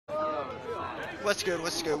What's good?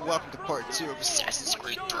 What's good? Welcome to part 2 of Assassin's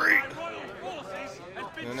Creed 3.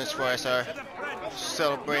 And this was our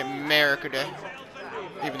celebrate America Day.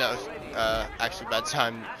 Even though, actually by the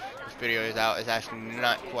time this video is out, it's actually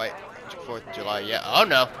not quite 4th of July yet. Oh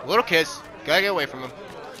no! Little kids! Gotta get away from them.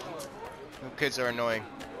 Little kids are annoying.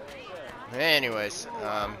 Anyways,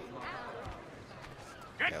 yeah,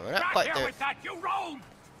 we're not quite there.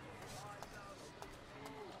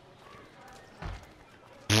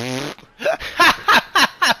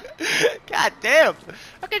 God damn!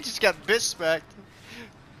 I could just got bitch smacked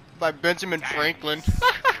by Benjamin Franklin.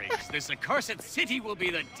 This accursed city will be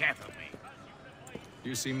the death of me.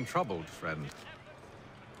 You seem troubled, friend.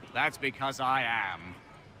 That's because I am.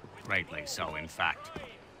 Greatly so, in fact.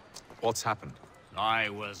 What's happened? I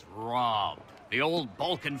was robbed. The old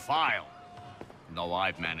Balkan file. Though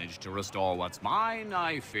I've managed to restore what's mine,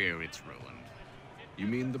 I fear it's ruined. You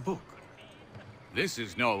mean the book? This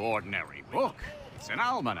is no ordinary book. It's an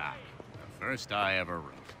almanac. The first I ever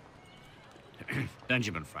wrote.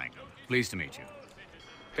 Benjamin Franklin, pleased to meet you.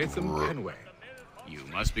 Haytham Kenway. You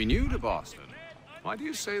must be new to Boston. Why do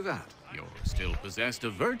you say that? You're still possessed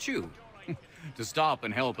of virtue. To stop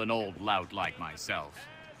and help an old lout like myself.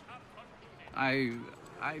 I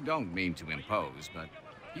don't mean to impose, but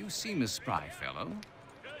you seem a spry fellow.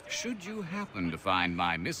 Should you happen to find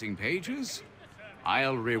my missing pages,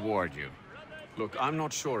 I'll reward you. Look, I'm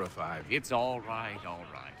not sure if I've... It's all right, all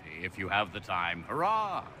right. If you have the time,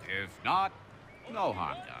 hurrah! If not, no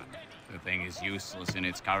harm done. The thing is useless in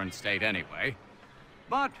its current state anyway.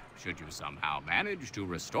 But should you somehow manage to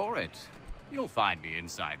restore it, you'll find me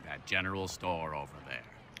inside that general store over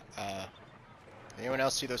there. Anyone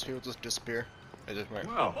else see those people just disappear?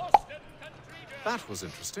 Well, that was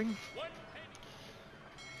interesting.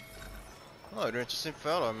 Oh, an interesting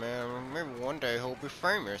fellow, man. Maybe one day he'll be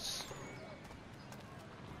famous.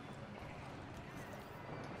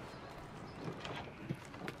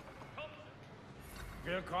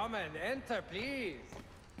 Willkommen, enter, please.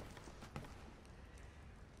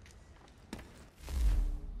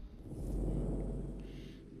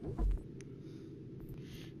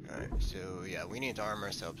 Alright, so yeah, we need to arm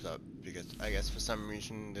ourselves up because I guess for some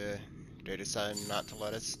reason they decided not to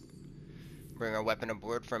let us bring our weapon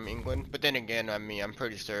aboard from England. But then again, I mean, I'm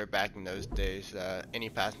pretty sure back in those days, any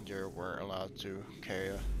passenger weren't allowed to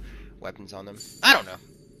carry weapons on them. I don't know.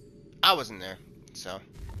 I wasn't there, so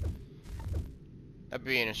that'd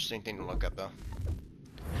be an interesting thing to look up, though.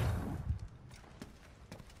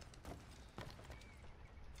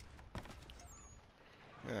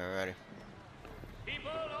 Alrighty.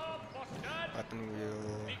 Weapon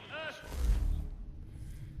wheel.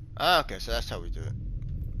 Ah, okay, so that's how we do it.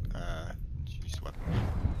 Use weapon wheel.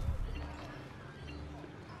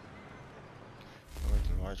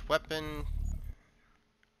 With a large weapon.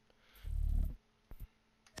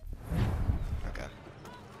 Okay.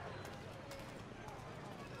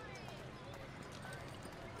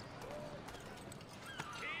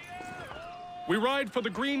 We ride for the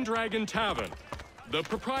Green Dragon Tavern. The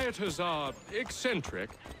proprietors are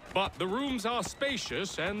eccentric, but the rooms are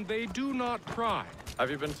spacious and they do not pry. Have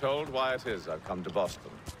you been told why it is I've come to Boston?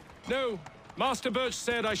 No, Master Birch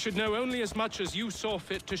said I should know only as much as you saw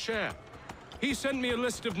fit to share. He sent me a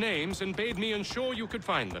list of names and bade me ensure you could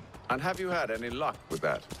find them. And have you had any luck with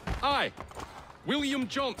that? Aye. William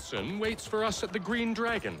Johnson waits for us at the Green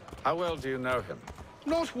Dragon. How well do you know him?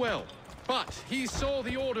 Not well, but he saw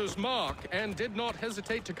the order's mark and did not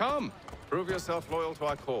hesitate to come. Prove yourself loyal to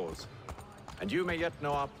our cause. And you may yet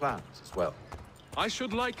know our plans as well. I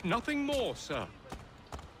should like nothing more, sir.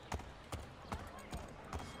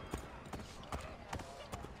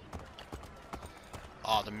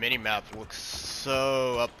 Oh, the mini-map looks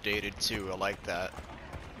so updated too. I like that.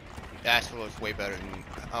 It actually looks way better than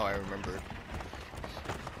how I remembered.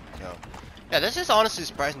 So, yeah, this is honestly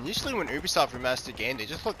surprising. Usually when Ubisoft remasters a game, they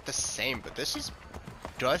just look the same, but this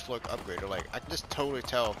does look upgraded. Like, I can just totally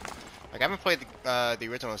tell. Like, I haven't played the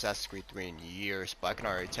original Assassin's Creed 3 in years, but I can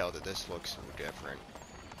already tell that this looks different.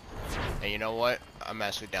 And you know what? I'm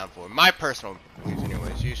actually down for it. My personal beliefs,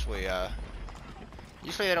 anyways. Usually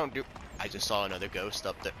I don't do. I just saw another ghost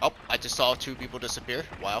up there. Oh, I just saw 2 people disappear.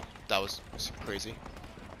 Wow, that was crazy.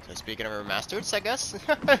 So speaking of remasters, I guess.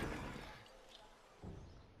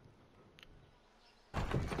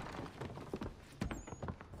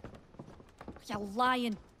 You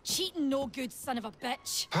lying, cheating, no good son of a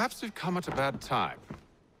bitch. Perhaps we've come at a bad time.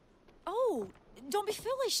 Oh, don't be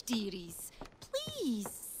foolish, dearies. Please,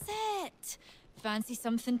 sit. Fancy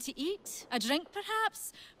something to eat? A drink,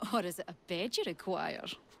 perhaps? Or is it a bed you require?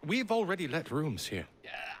 We've already let rooms here.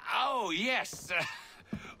 Oh, yes.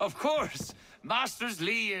 Of course. Masters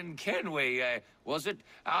Lee and Kenway, was it?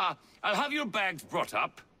 I'll have your bags brought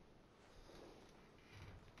up.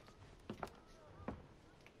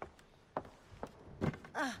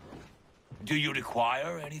 Do you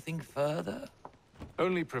require anything further?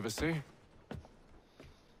 Only privacy.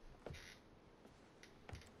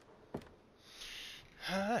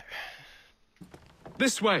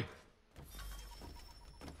 This way.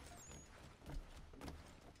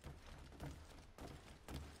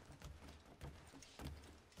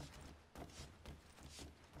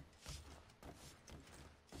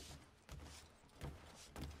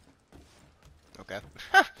 Okay.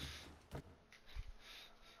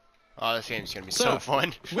 Oh, this game's gonna be so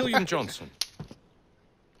fun. William Johnson.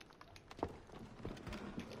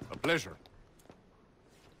 A pleasure.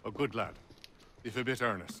 A good lad, if a bit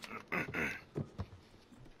earnest.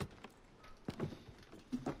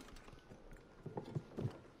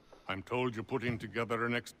 I'm told you're putting together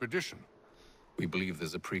an expedition. We believe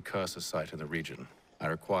there's a precursor site in the region. I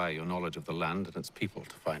require your knowledge of the land and its people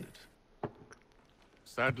to find it.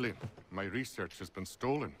 Sadly, my research has been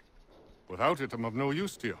stolen. Without it, I'm of no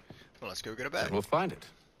use to you. Well, let's go get it back. And we'll find it.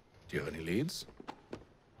 Do you have any leads?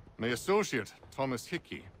 My associate, Thomas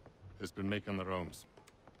Hickey, has been making the rounds.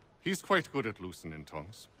 He's quite good at loosening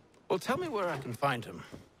tongues. Well, tell me where I can find him.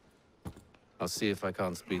 I'll see if I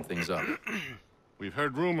can't speed things up. We've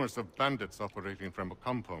heard rumors of bandits operating from a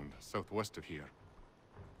compound southwest of here.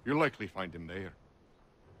 You'll likely find him there.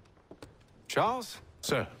 Charles?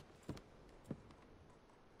 Sir,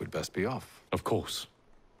 We'd best be off. of course.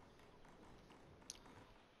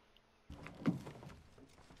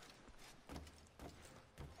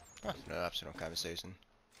 Oh, no optional conversation.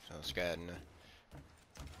 So let's go ahead and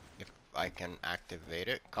if I can activate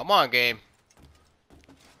it. Come on, game.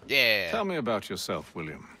 Yeah. Tell me about yourself,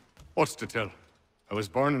 William. What's to tell? I was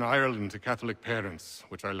born in Ireland to Catholic parents,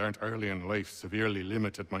 which I learnt early in life severely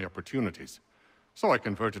limited my opportunities. So I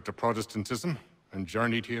converted to Protestantism and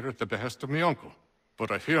journeyed here at the behest of my uncle.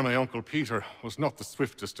 But I fear my uncle Peter was not the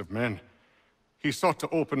swiftest of men. He sought to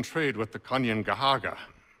open trade with the Conyan Gahaga,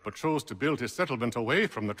 but chose to build his settlement away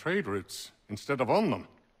from the trade routes instead of on them.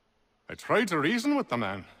 I tried to reason with the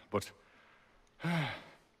man, but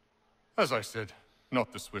as I said,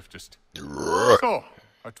 not the swiftest. So,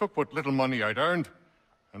 I took what little money I'd earned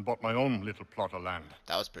and bought my own little plot of land.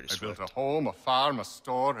 That was pretty I swift. built a home, a farm, a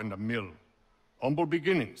store, and a mill. Humble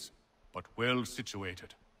beginnings, but well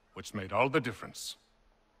situated, which made all the difference.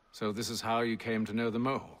 So this is how you came to know the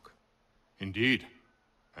Mohawk? Indeed,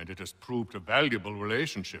 and it has proved a valuable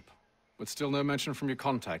relationship. But still no mention from your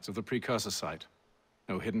contacts of the precursor site?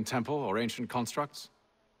 No hidden temple or ancient constructs?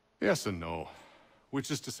 Yes and no.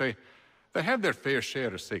 Which is to say, they have their fair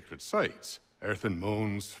share of sacred sites. Earthen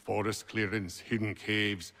mounds, forest clearings, hidden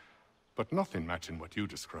caves, but nothing matching what you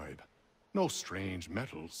describe. No strange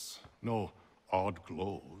metals, no odd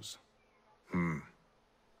glows.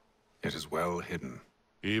 It is well hidden.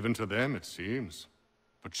 Even to them, it seems.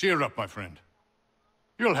 But cheer up, my friend.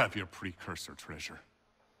 You'll have your precursor treasure.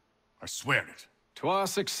 I swear it. To our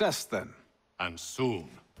success, then. And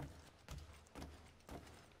soon.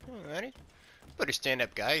 Alrighty. Pretty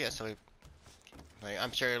stand-up guy, yeah, so like,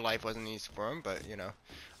 I'm sure life wasn't easy for him, but you know.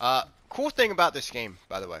 Cool thing about this game,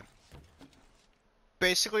 by the way.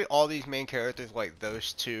 Basically all these main characters, like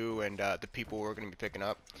those two and the people we're going to be picking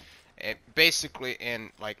up, and basically in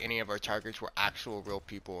like any of our targets were actual real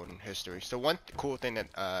people in history. So one cool thing that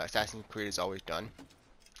Assassin's Creed has always done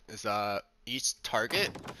is each target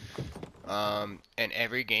in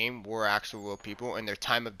every game were actual real people, and their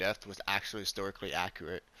time of death was actually historically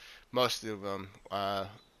accurate. Most of them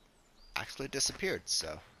actually disappeared,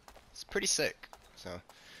 so it's pretty sick. So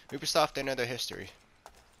Ubisoft, they know their history,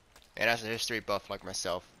 and as a history buff like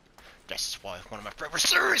myself, that's why it's one of my favorite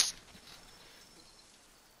series.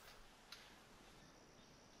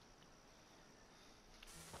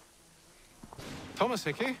 Thomas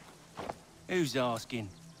Hickey? Who's asking?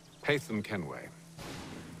 Haytham Kenway.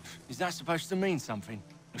 Is that supposed to mean something?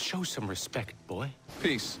 Show some respect, boy.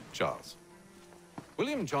 Peace, Charles.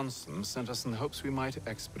 William Johnson sent us in the hopes we might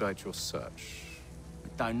expedite your search.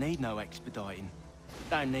 Don't need no expediting.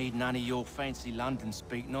 Don't need none of your fancy London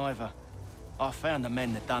speak neither. I found the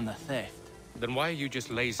men that done the theft. Then why are you just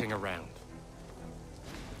lazing around?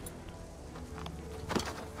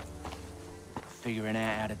 Figuring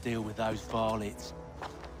out how to deal with those varlets.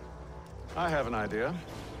 I have an idea.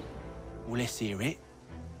 Well, let's hear it.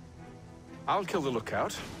 I'll kill the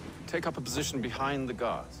lookout, take up a position behind the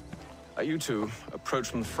guards. You two approach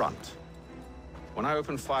from the front. When I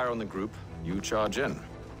open fire on the group, you charge in.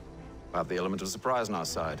 We'll have the element of surprise on our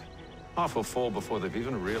side. Half will fall before they've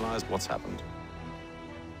even realized what's happened.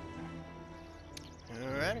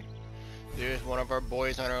 There's one of our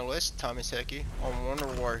boys on our list, Tomiseki. I wonder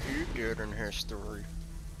what he did in history.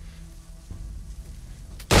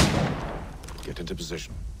 Get into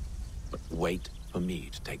position. But wait for me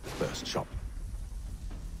to take the first shot.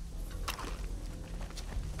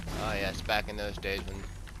 Oh yes, back in those days when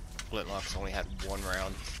flintlocks only had one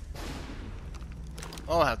round.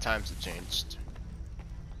 Oh, how times have changed.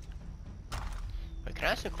 Wait, can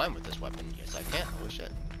I actually climb with this weapon? Yes, I can. Holy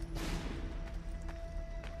shit.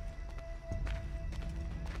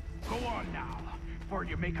 Go on now, before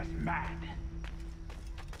you make us mad.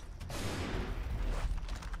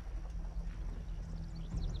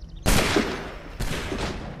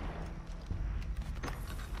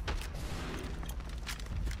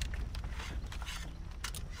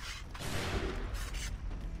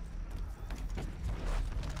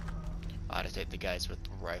 I just hate the guys with the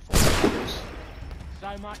rifles.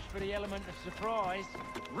 So much for the element of surprise.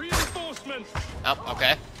 Reinforcements! Oh,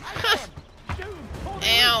 okay.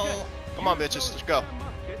 Ow! Come on, bitches, let's go.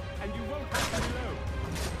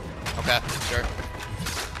 Okay, sure.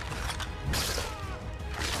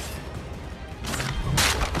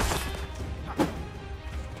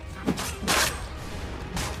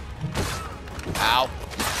 Ow.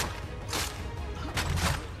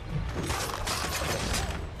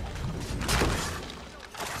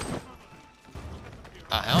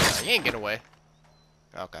 Hell no, you ain't getting away.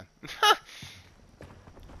 Okay.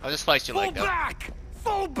 I'll just slice you like that. Fall back!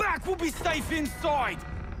 Fall back! We'll be safe inside!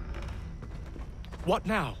 What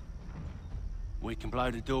now? We can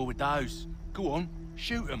blow the door with those. Go on,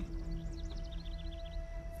 shoot them.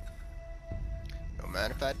 No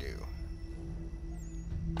matter if I do.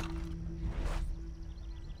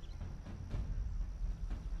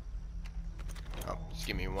 Oh, just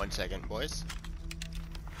give me 1 second, boys.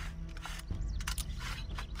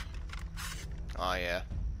 Oh yeah.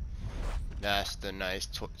 That's the nice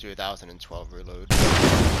 2012 reload.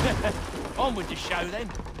 On with the show then.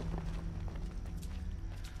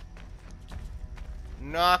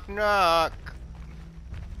 Knock knock.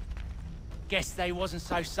 Guess they wasn't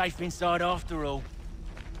so safe inside after all.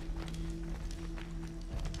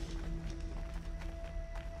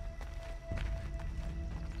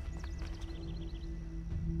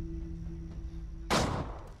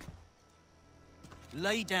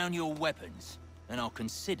 Lay down your weapons, and I'll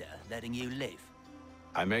consider letting you live.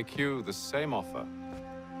 I make you the same offer.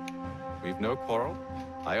 We've no quarrel.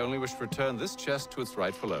 I only wish to return this chest to its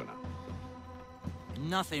rightful owner.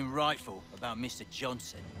 Nothing rightful about Mr.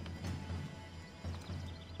 Johnson.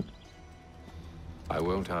 I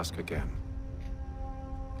won't ask again.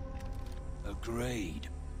 Agreed.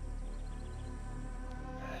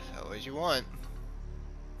 That's always you want.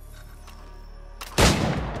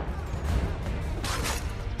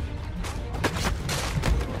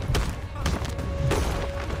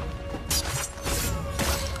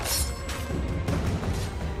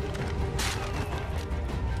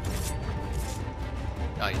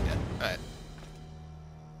 Oh, you're dead. Alright.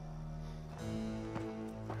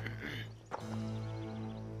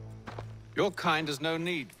 Your kind has no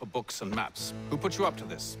need for books and maps. Who put you up to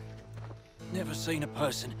this? Never seen a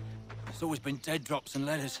person. It's always been dead drops and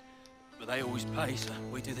letters. But they always pay, so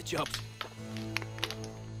we do the jobs.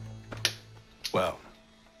 Well,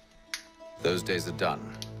 those days are done.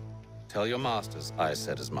 Tell your masters I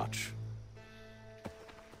said as much.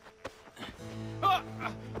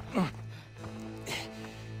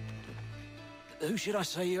 Who should I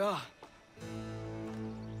say you are?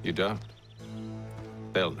 You don't?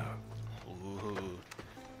 They'll know. Ooh.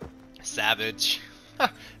 Savage.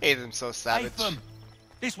 Aiden's so savage. Atham,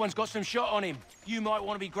 this one's got some shot on him. You might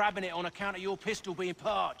want to be grabbing it on account of your pistol being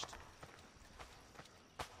parched.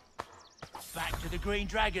 Back to the Green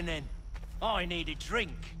Dragon, then. I need a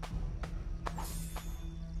drink.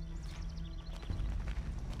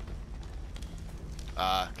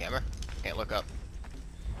 Camera? Can't look up.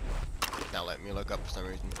 Not letting me look up for some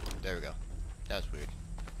reason. There we go. That's weird.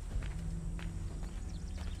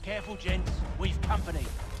 Careful, gents. We've company.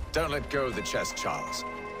 Don't let go of the chest, Charles.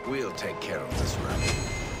 We'll take care of this round.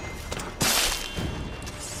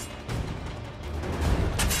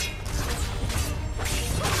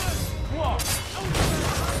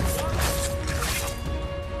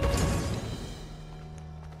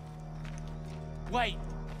 Wait,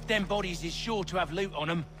 them bodies is sure to have loot on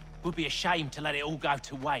them. Would be a shame to let it all go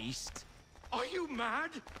to waste. Are you mad?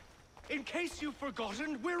 In case you've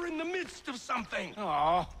forgotten, we're in the midst of something.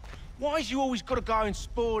 Aw, why's you always gotta go and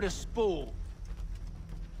spore the sport?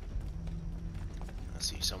 I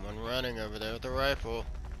see someone running over there with a rifle.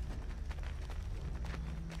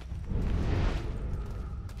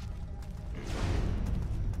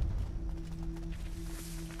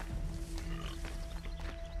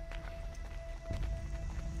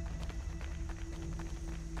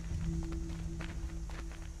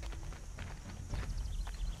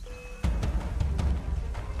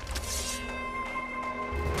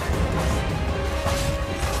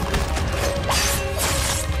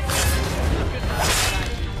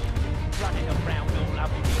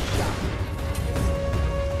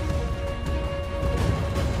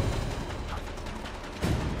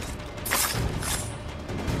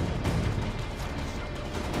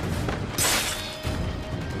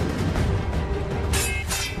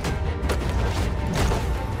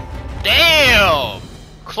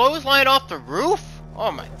 clothesline off the roof?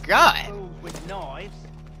 Oh my god. Fools with knives,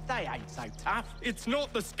 they ain't so tough. It's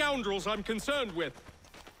not the scoundrels I'm concerned with.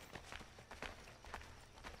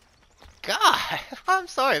 God, I'm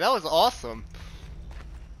sorry, that was awesome.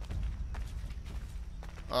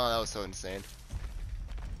 Oh, that was so insane.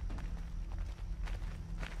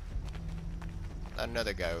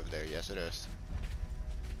 Another guy over there, yes it is.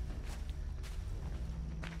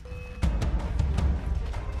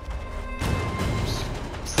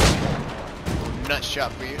 Nut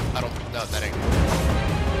shot for you. I don't know, that ain't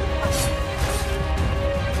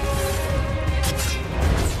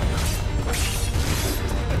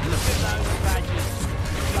Look at those badges,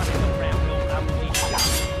 flushing around your lovely shop.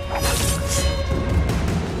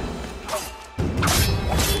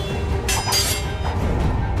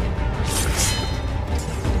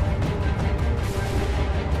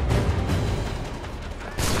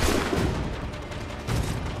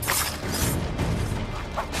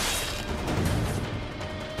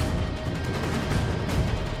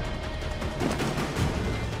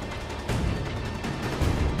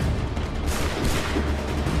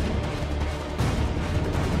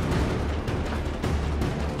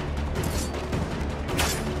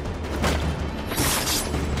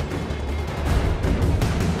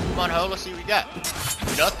 Come on, Ho, let's see what we got.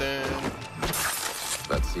 Nothing.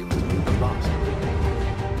 That seems to be the last.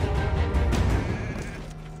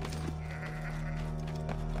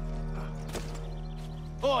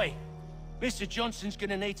 Oi! Mr. Johnson's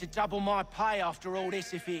gonna need to double my pay after all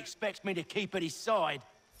this if he expects me to keep at his side.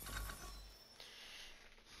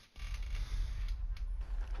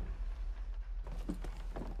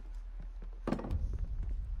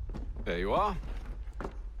 There you are.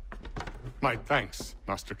 My thanks,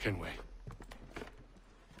 Master Kenway.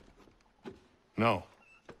 Now,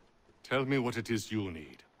 tell me what it is you'll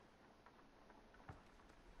need.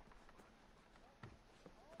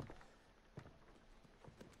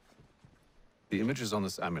 The images on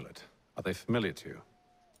this amulet, are they familiar to you?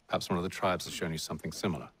 Perhaps one of the tribes has shown you something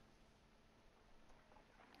similar.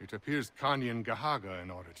 It appears Kanyan Gahaga in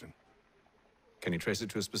origin. Can you trace it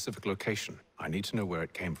to a specific location? I need to know where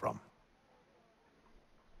it came from.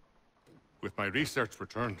 With my research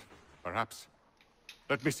returned, perhaps.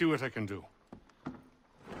 Let me see what I can do.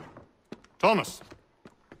 Thomas!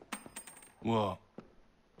 What?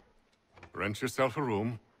 Rent yourself a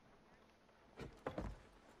room.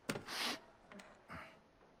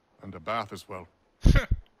 And a bath as well.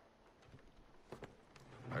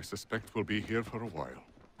 I suspect we'll be here for a while.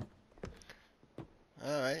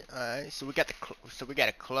 Alright, alright. So we got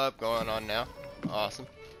a club going on now. Awesome.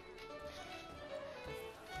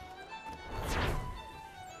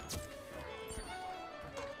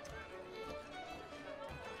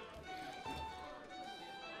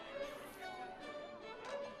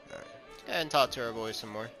 And talk to our boys some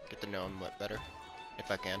more. Get to know them better. If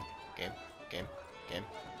I can. Game.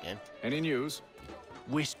 Any news?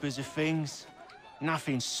 Whispers of things?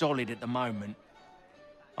 Nothing solid at the moment.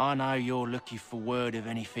 I know you're looking for word of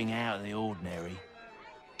anything out of the ordinary.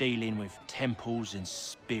 Dealing with temples and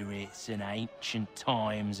spirits and ancient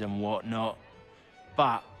times and whatnot.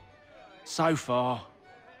 But, so far,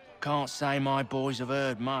 can't say my boys have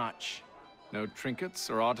heard much. No trinkets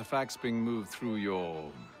or artifacts being moved through your...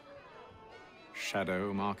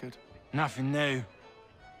 shadow market? Nothing new.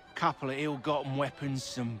 Couple of ill-gotten weapons,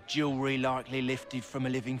 some jewelry likely lifted from a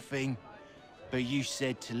living thing. But you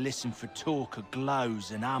said to listen for talk of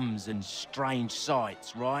glows and hums and strange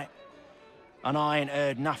sights, right? And I ain't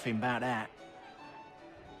heard nothing about that.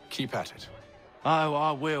 Keep at it. Oh,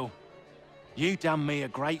 I will. You done me a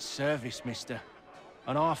great service, mister.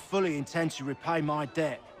 And I fully intend to repay my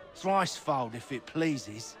debt. Thricefold, if it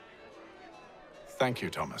pleases. Thank you,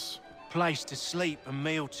 Thomas. Place to sleep and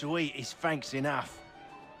meal to eat is thanks enough.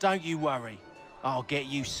 Don't you worry. I'll get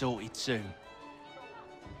you sorted soon.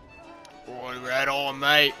 Right on,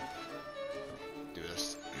 mate. Do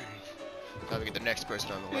this. Time to get the next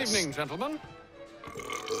person on the list. Evening, gentlemen.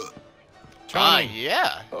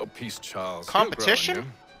 Yeah. Oh, peace, Charles.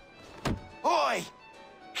 Competition? Oi!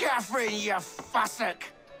 Catherine, you fussock!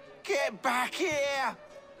 Get back here!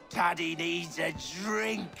 Taddy needs a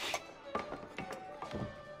drink.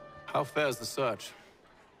 How fares the search?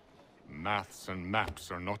 Maths and maps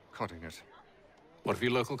are not cutting it. What of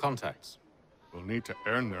your local contacts? We'll need to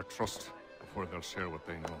earn their trust before they'll share what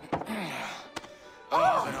they know.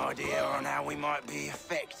 I have an idea on how we might be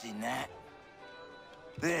affecting that.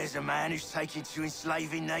 There's a man who's taken to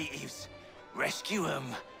enslaving natives. Rescue them,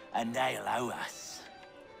 and they'll owe us.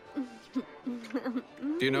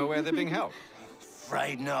 Do you know where they're being held?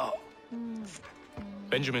 Afraid not.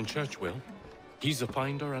 Benjamin Churchwill. He's a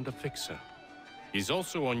finder and a fixer. He's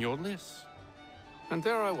also on your list. And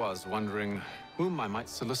there I was, wondering whom I might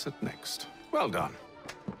solicit next. Well done.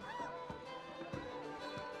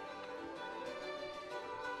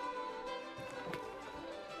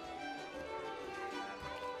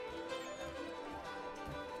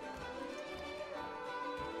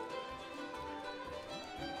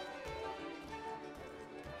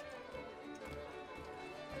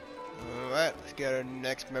 Alright, let's get our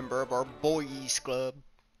next member of our boys club.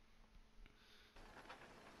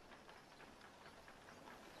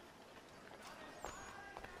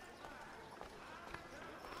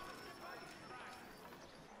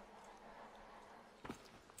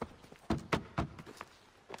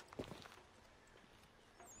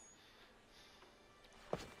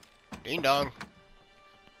 Ding dong.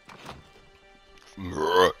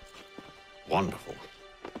 Wonderful.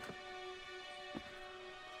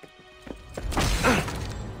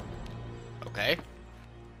 Okay.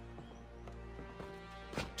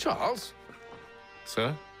 Charles?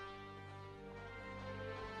 Sir?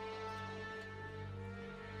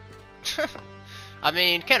 I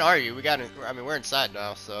mean, can't argue. We're inside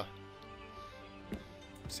now, so.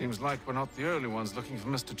 Seems like we're not the only ones looking for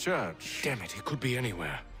Mr. Church. Damn it, he could be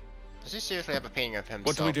anywhere. Does he seriously have a painting of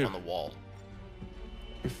What do we himself do? on the wall?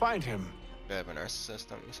 We find him. Bit of a narcissist,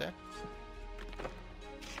 don't you say?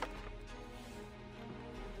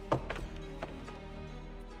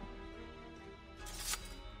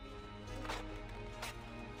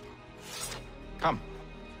 Come.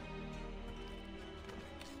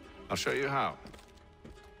 I'll show you how.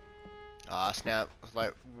 Ah, snap. Looks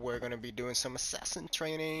like we're gonna be doing some assassin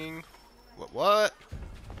training. What?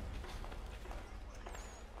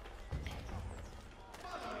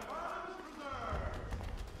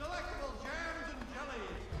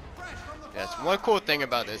 Yes, one cool thing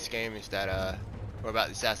about this game is that, or about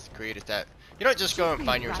Assassin's Creed, is that you don't just go and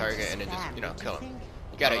find your target and then just, you know, kill them.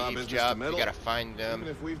 You gotta eavesdrop, you gotta find them,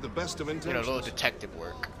 Even if we've the best of you know, a little intentions. detective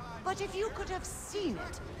work. But if you could have seen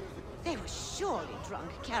it, they were surely drunk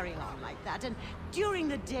carrying on like that, and during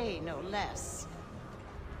the day, no less.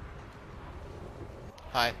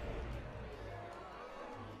 Hi.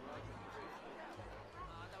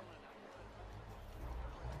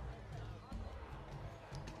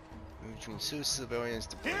 We can sue civilians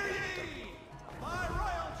to Hear ye! By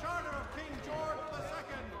royal charter of King George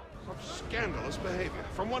II. Such scandalous behavior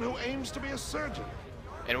from one who aims to be a surgeon.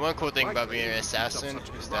 And one cool thing about being an assassin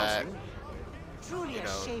is that, you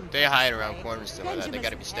know, they hide around corners and stuff like that. They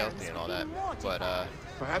gotta be stealthy and all that. But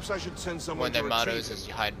Perhaps I should send someone one of their to mottos retrieve is him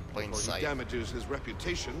you hide in plain before sight. he damages his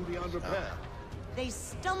reputation beyond repair. They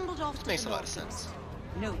stumbled off This to makes the a lot of northwest, sense.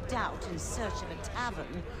 no doubt in search of a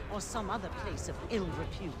tavern or some other place of ill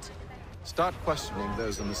repute. Start questioning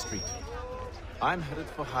those on the street. I'm headed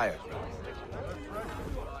for higher ground.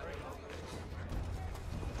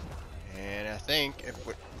 And I think if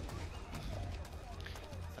we're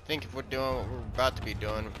doing what we're about to be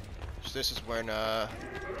doing, this is when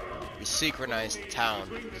we synchronize the town.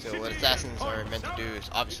 So what assassins are meant to do is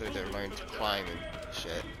obviously they're learning to climb and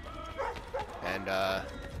shit. And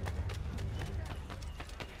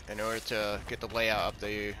in order to get the layout of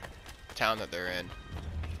the town that they're in,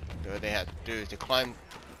 what they have to do is to climb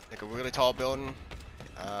like a really tall building,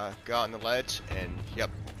 go out on the ledge, and yep,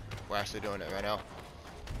 we're actually doing it right now.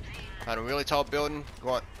 On a really tall building, go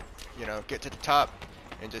on, you know, get to the top,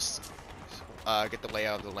 and just get the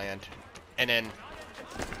layout of the land. And then,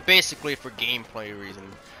 basically for gameplay reason,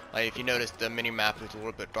 like if you notice the mini map is a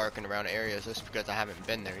little bit darkened around areas, that's because I haven't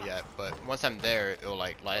been there yet. But once I'm there, it'll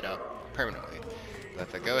like light up permanently. But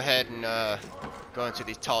if I go ahead and go into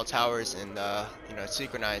these tall towers and you know,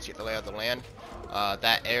 synchronize, get the layout of the land,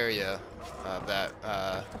 that area, that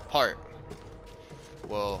part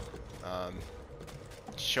will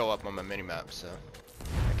show up on my mini map. So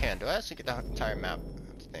I can. Do I actually get the entire map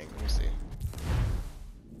thing? Let me see.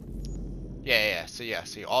 Yeah. So yeah,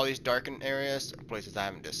 see all these darkened areas are places I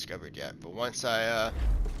haven't discovered yet. But once I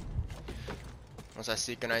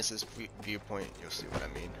synchronize this viewpoint, you'll see what I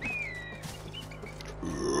mean.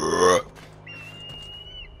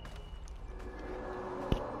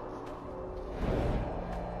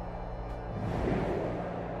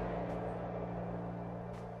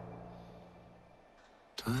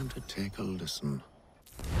 Time to take a listen.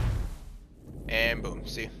 And boom,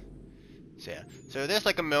 see? So yeah. So there's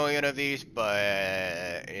like a million of these, but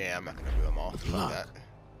yeah, I'm not gonna do them all. With luck,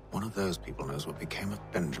 one of those people knows what became of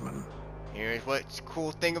Benjamin. Here's what's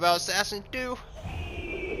cool thing about assassins do.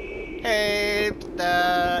 Hey,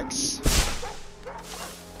 stacks.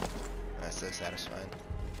 That's so satisfying.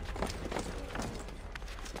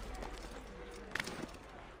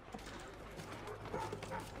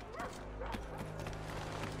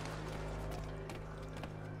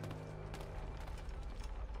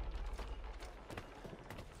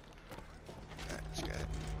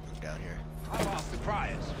 here? I've asked the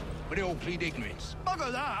criers, but they all plead ignorance.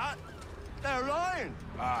 Bugger that! They're lying!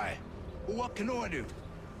 Aye. Well, what can I do?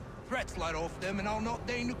 Threats light off them and I'll not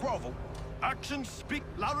deign to grovel. Actions speak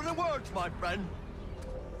louder than words, my friend.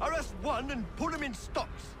 Arrest one and put him in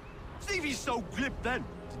stocks. See if he's so glib then.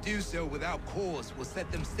 To do so without cause will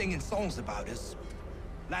set them singing songs about us.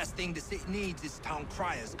 Last thing the city needs is town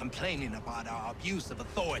criers complaining about our abuse of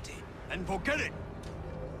authority. And forget it.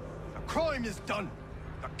 The crime is done.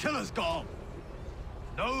 The killer's gone.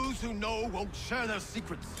 Those who know won't share their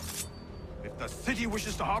secrets. If the city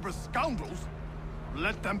wishes to harbor scoundrels,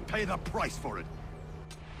 let them pay the price for it.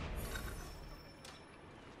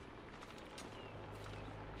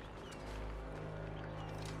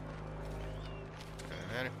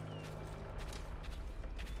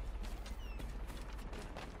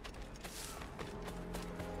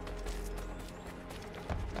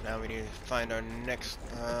 Now we need to find our next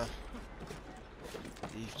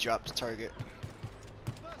eavesdrop's target.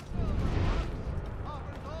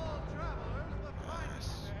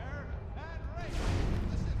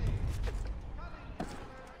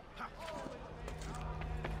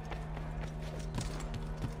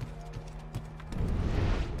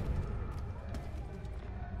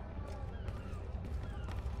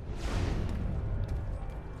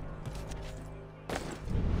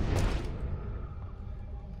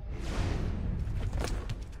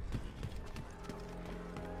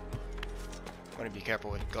 Want to be careful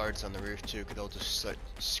with guards on the roof too, because they'll just start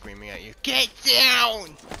screaming at you, "Get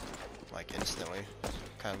down!" Like instantly. It's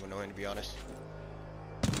kind of annoying, to be honest.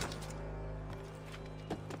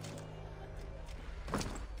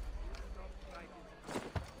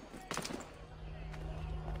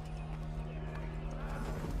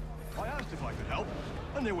 I asked if I could help,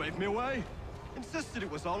 and they waved me away. Insisted it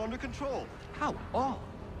was all under control. How odd.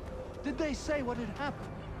 Did they say what had happened?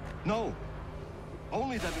 No.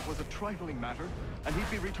 Only that it was a trifling matter, and he'd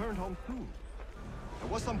be returned home soon. There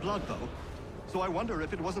was some blood, though, so I wonder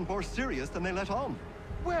if it wasn't more serious than they let on.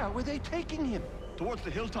 Where were they taking him? Towards the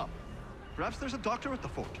hilltop. Perhaps there's a doctor at the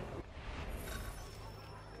fort.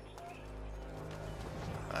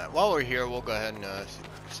 While we're here, we'll go ahead and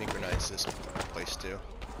synchronize this place too.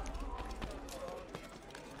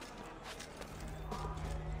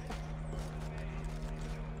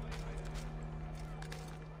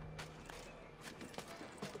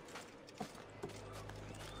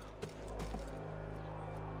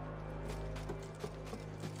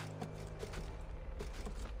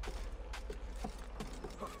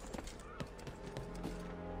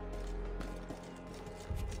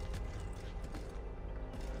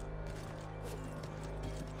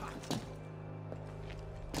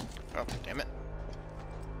 Oh, damn it.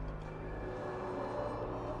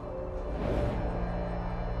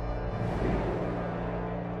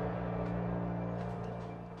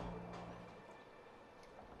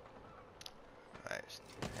 Alright,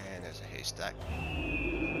 and there's a haystack.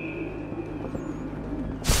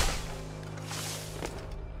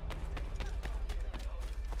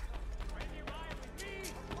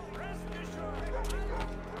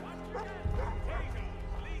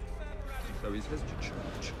 So he says to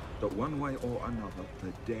Church that one way or another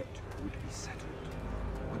the debt would be settled.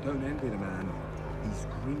 I don't envy the man. These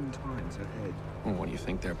grim times ahead. Well, what do you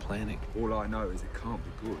think they're planning? All I know is it can't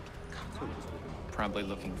be good. Probably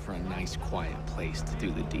looking for a nice, quiet place to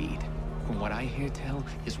do the deed. From what I hear tell,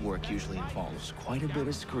 his work usually involves quite a bit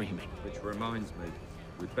of screaming. Which reminds me,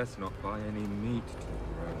 we'd best not buy any meat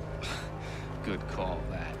tomorrow. Good call,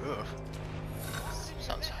 that. Ugh.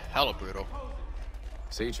 Sounds hella brutal.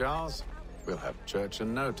 See, Charles? We'll have church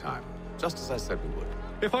in no time, just as I said we would.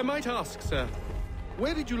 If I might ask, sir,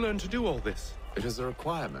 where did you learn to do all this? It is a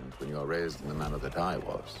requirement when you are raised in the manner that I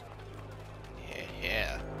was.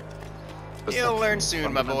 Yeah. The You'll learn section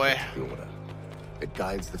soon, my boy. fundamental to the order. It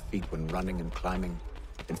guides the feet when running and climbing,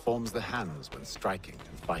 informs the hands when striking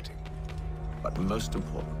and fighting. But most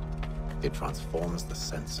important, it transforms the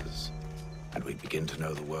senses, and we begin to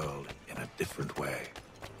know the world in a different way.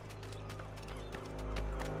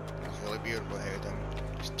 It's really beautiful here.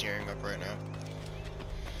 I'm just tearing up right now.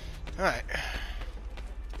 Alright.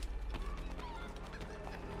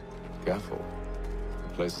 Careful.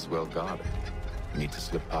 The place is well guarded. You need to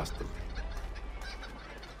slip past them.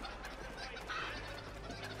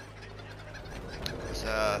 Let's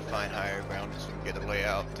find higher ground so we can get a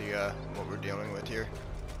layout the what we're dealing with here.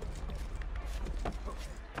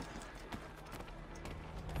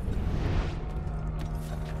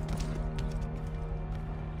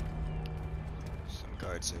 Some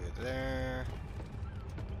guards over there.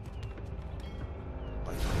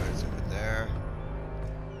 Bunch of guards over there.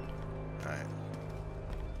 Alright.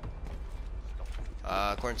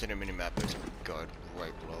 According to the minimap, there's a guard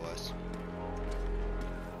right below us.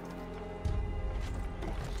 I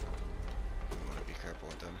want to be careful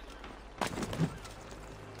with them.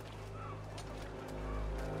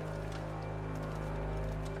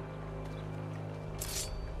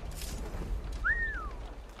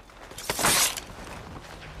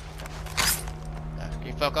 Can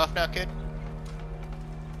you fuck off now, kid?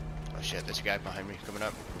 Oh shit, there's a guy behind me coming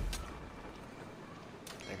up.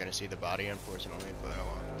 They're gonna see the body, unfortunately, but oh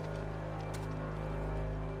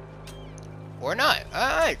well. Or not.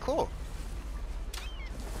 Alright, cool.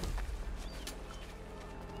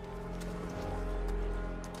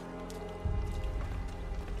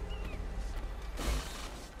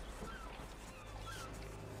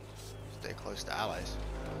 Stay close to allies.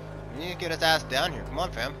 We need to get his ass down here. Come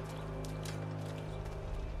on, fam.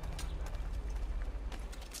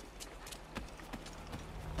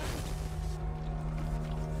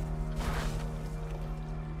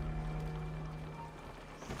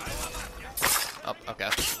 Oh, okay.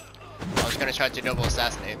 I was gonna try to double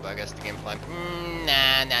assassinate, but I guess the game plan.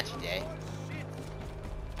 Nah, not today.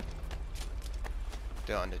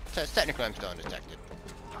 Still technically, I'm still undetected.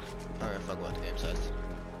 I don't give a fuck what the game says.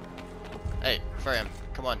 Hey, Fram,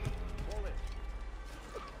 come on.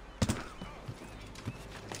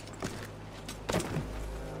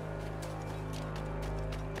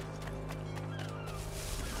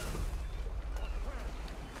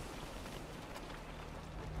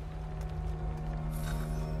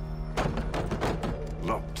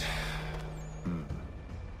 Locked.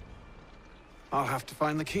 I'll have to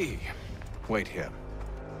find the key. Wait here.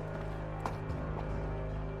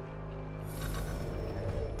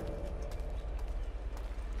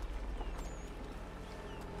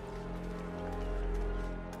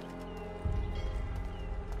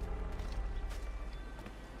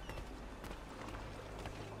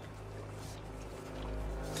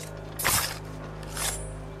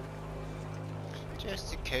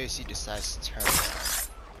 Just in case he decides to turn around.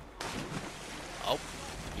 Oh,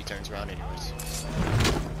 he turns around anyways.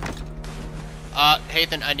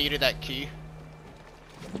 Hathan, I needed that key.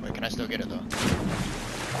 Wait, can I still get it though?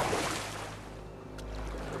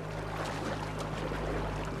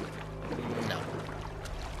 No.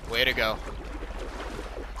 Way to go.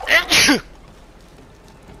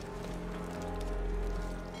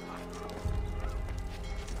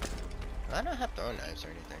 I don't have throwing knives or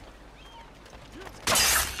anything.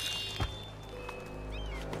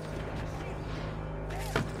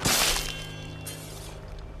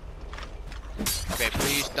 Okay,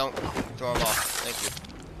 please don't throw them off. Thank you.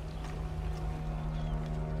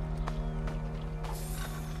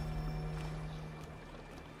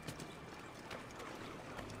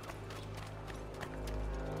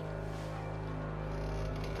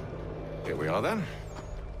 Here we are then.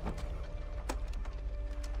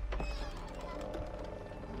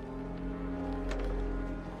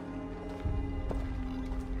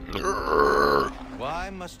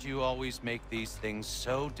 Why must you always make these things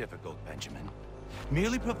so difficult, Benjamin?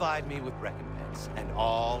 Merely provide me with recompense, and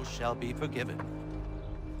all shall be forgiven.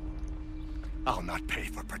 I'll not pay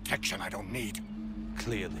for protection I don't need.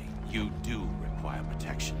 Clearly, you do require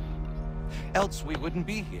protection. Else we wouldn't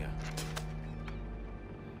be here.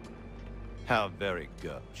 How very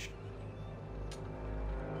gauche.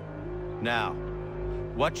 Now,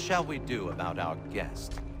 what shall we do about our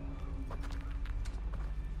guest?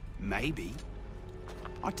 Maybe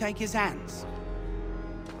I'll take his hands.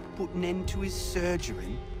 Put an end to his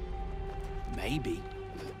surgery. Maybe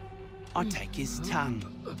I'll take his tongue.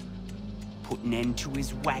 Put an end to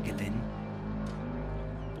his waggling.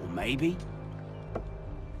 Or maybe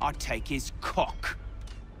I'll take his cock.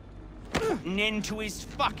 Put an end to his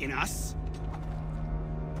fucking us.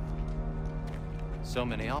 So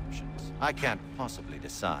many options. I can't possibly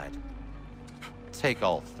decide. Take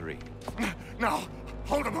all three. Now,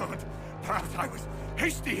 hold a moment. Perhaps I was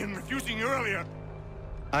hasty in refusing you earlier.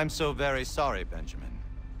 I'm so very sorry, Benjamin.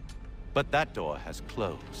 But that door has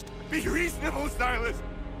closed. Be reasonable, Silas.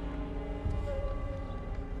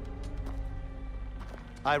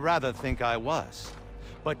 I rather think I was.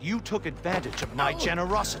 But you took advantage of my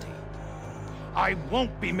generosity. I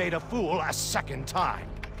won't be made a fool a second time.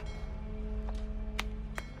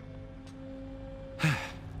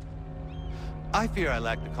 I fear I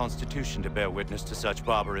lack the constitution to bear witness to such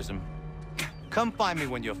barbarism. Come find me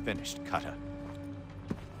when you're finished, Cutter.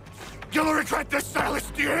 You'll regret this,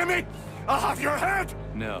 Silas, do you hear me? I'll have your head!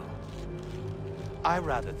 No. I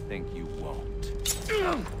rather think you won't.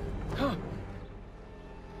 Still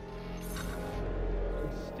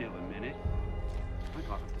a minute. I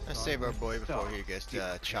got Let's save our boy before he gets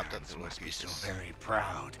chopped up in must be so pieces. very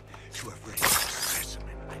proud to have raised a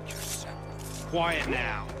specimen like yourself. Quiet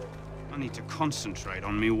now. I need to concentrate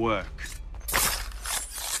on me work.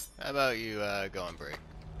 How about you go on break?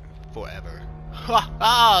 Forever.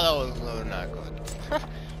 Ah, that was not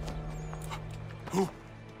good.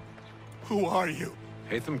 Who are you?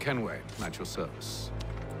 Hatham Kenway, at your service.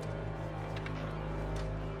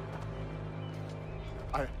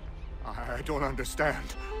 I don't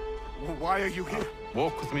understand. Why are you here?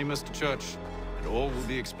 Walk with me, Mr. Church, and all will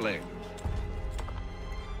be explained.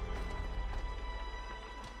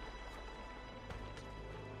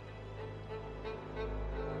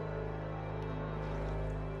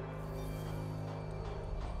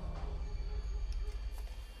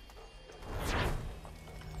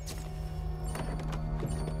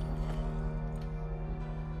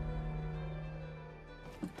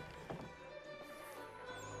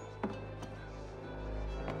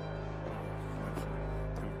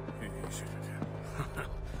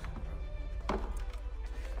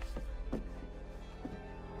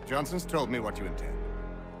 Johnson's told me what you intend.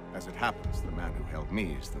 As it happens, the man who held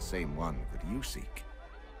me is the same one that you seek.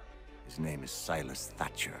 His name is Silas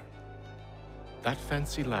Thatcher. That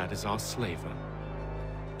fancy lad is our slaver.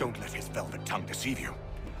 Don't let his velvet tongue deceive you.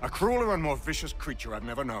 A crueler and more vicious creature I've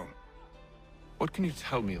never known. What can you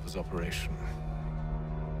tell me of his operation?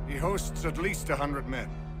 He hosts at least 100 men,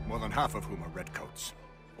 more than half of whom are redcoats.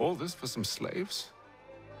 All this for some slaves?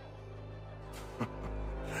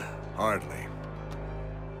 Hardly.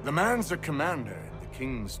 The man's a commander in the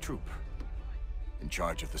King's troop, in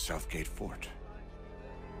charge of the Southgate Fort.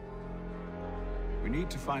 We need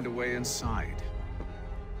to find a way inside.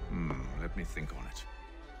 Let me think on it.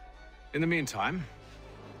 In the meantime,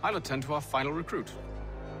 I'll attend to our final recruit.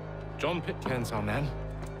 John Pitcairn's our man.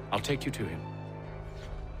 I'll take you to him.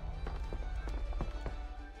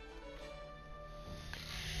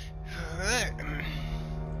 Alright.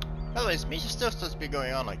 By the way, is Misha still supposed to be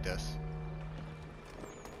going on like this?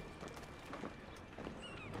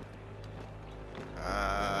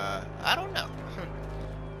 I don't know.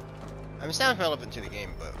 I mean, it sounds relevant to the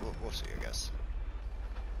game, but we'll see, I guess.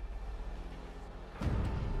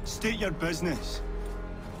 State your business.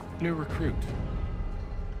 New recruit.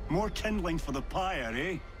 More kindling for the pyre,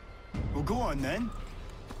 eh? Well, go on then.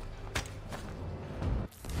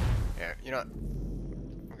 Yeah, you know what?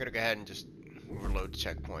 We're gonna go ahead and just reload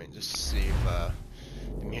checkpoint just to see if the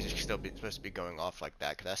music's still supposed to be going off like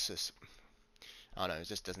that, 'cause that's just, I don't know, it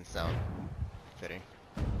just doesn't sound fitting.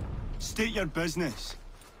 State your business.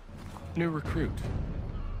 New recruit.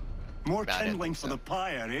 More kindling for the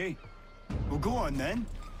pyre, eh? Well, go on then.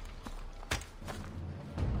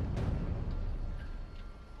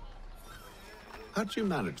 How'd you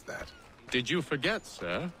manage that? Did you forget,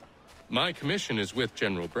 sir? My commission is with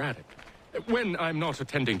General Braddock. When I'm not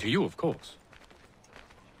attending to you, of course.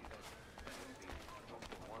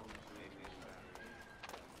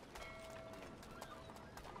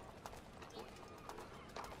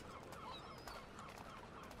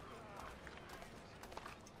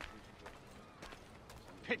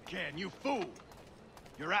 Pitcairn, you fool!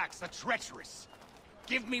 Your acts are treacherous.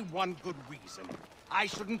 Give me one good reason. I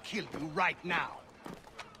shouldn't kill you right now.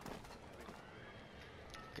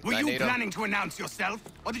 Were you planning to announce yourself?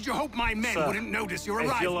 Or did you hope my men wouldn't notice your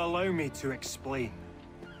arrival? If you'll allow me to explain.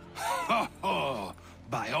 Oh,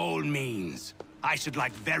 by all means. I should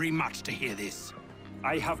like very much to hear this.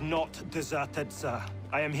 I have not deserted, sir.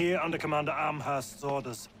 I am here under Commander Amherst's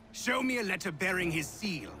orders. Show me a letter bearing his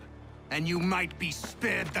seal, and you might be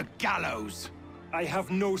spared the gallows. I have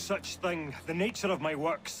no such thing. The nature of my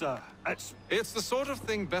work, sir, It's the sort of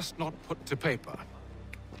thing best not put to paper.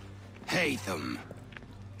 Hatham.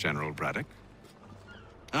 General Braddock?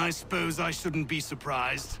 I suppose I shouldn't be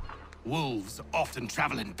surprised. Wolves often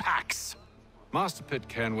travel in packs. Master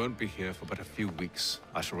Pitcairn won't be here for but a few weeks.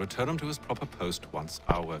 I shall return him to his proper post once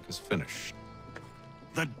our work is finished.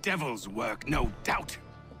 The devil's work, no doubt.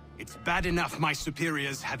 It's bad enough my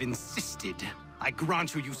superiors have insisted I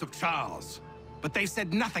grant you use of Charles. But they've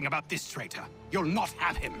said nothing about this traitor. You'll not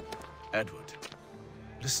have him. Edward,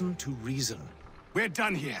 listen to reason. We're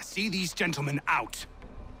done here. See these gentlemen out.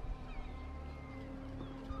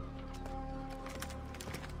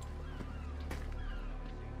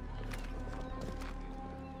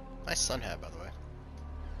 Nice sun hat, by the way.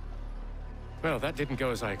 Well, that didn't go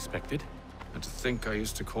as I expected. And to think I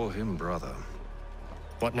used to call him brother.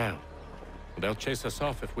 What now? They'll chase us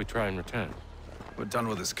off if we try and return. We're done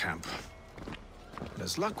with this camp. And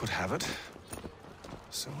as luck would have it,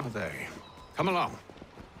 so are they. Come along.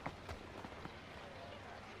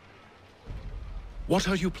 What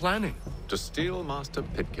are you planning? To steal Master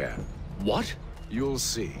Pitcairn. What? You'll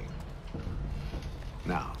see.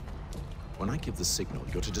 Now, when I give the signal,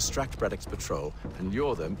 you're to distract Braddock's patrol and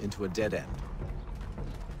lure them into a dead end.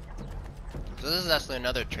 So this is actually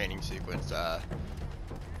another training sequence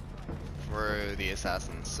for the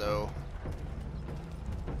assassins. So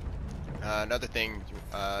another thing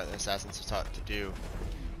assassins are taught to do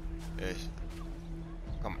is,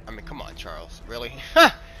 come on, Charles, really?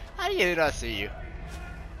 How do you not see you?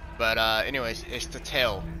 But anyways, it's to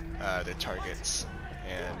tail the targets,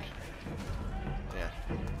 and yeah,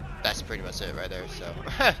 that's pretty much it right there. So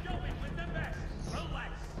the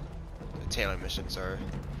tailing missions are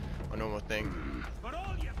a normal thing.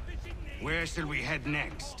 Where shall we head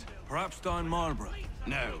next? Perhaps down Marlborough.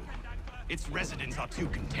 No. Its residents are too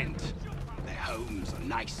content. Their homes are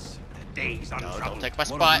nice. Their days untroubled. Don't take my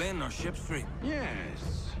spot. What of Lynn or Ship Street?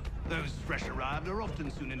 Yes. Those fresh arrived are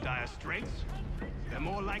often soon in dire straits. They're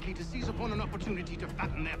more likely to seize upon an opportunity to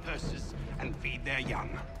fatten their purses and feed their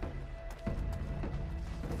young.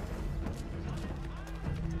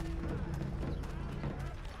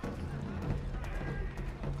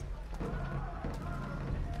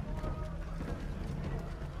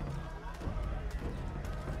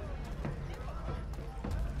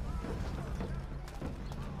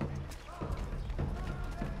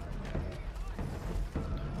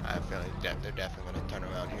 I feel like they're definitely gonna turn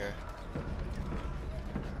around here.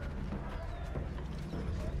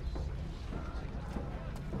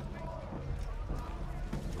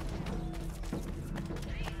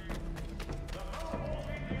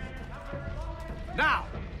 Now!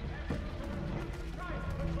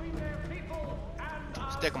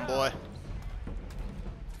 Stick 'em, boy.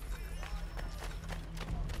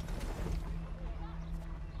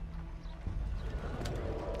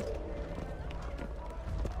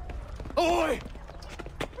 Oi!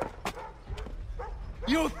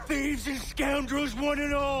 You thieves and scoundrels, one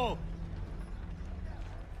and all!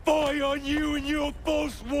 Fire on you and your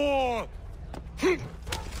false war!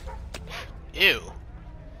 Ew.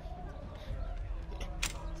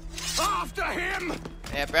 After him!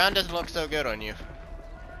 Yeah, brown doesn't look so good on you.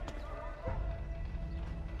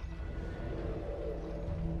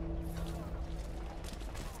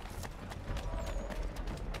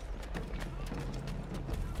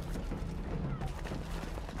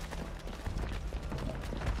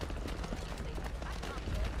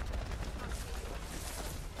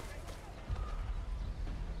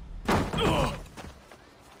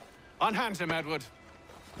 Unhand him, Edward.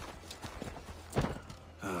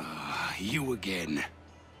 You again.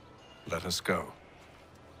 Let us go.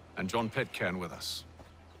 And John Pitcairn with us.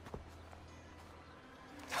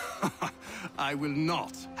 I will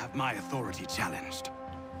not have my authority challenged.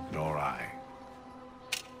 Nor I.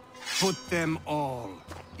 Put them all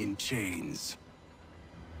in chains.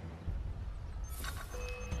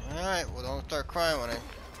 Alright, well don't start crying when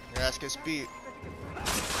your ass gets beat.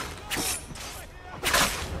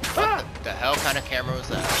 What the hell kind of camera was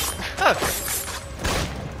that?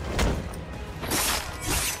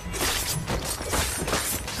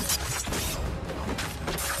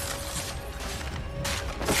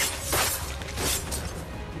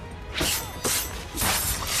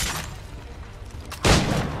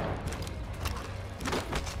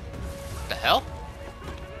 The hell?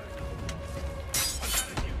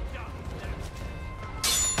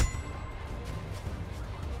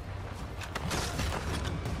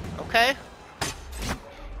 Okay.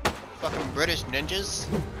 Fucking British ninjas.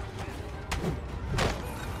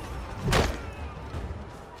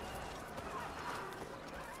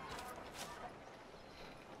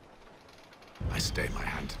 I stay my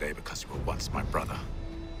hand today because you were once my brother,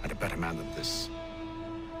 and a better man than this.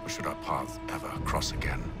 Or should our paths ever cross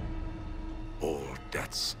again, all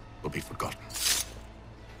debts will be forgotten.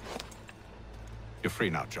 You're free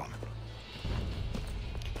now, John.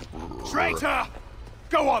 Traitor!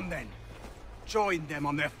 Go on then! Join them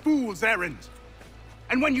on their fool's errand!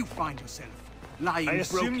 And when you find yourself lying I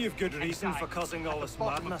assume broken you've good reason for causing all this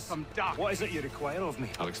madness. What is it you require of me?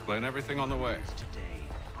 I'll explain everything on the way. today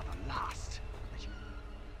are the last.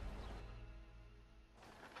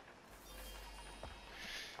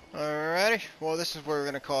 Alrighty, well this is where we're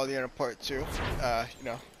gonna call the end of part 2. You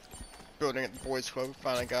know, building at the Boys Club, we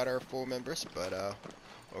finally got our full members, but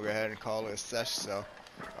we'll go ahead and call it a session, so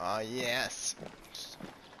yes.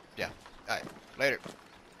 Yeah, alright, later.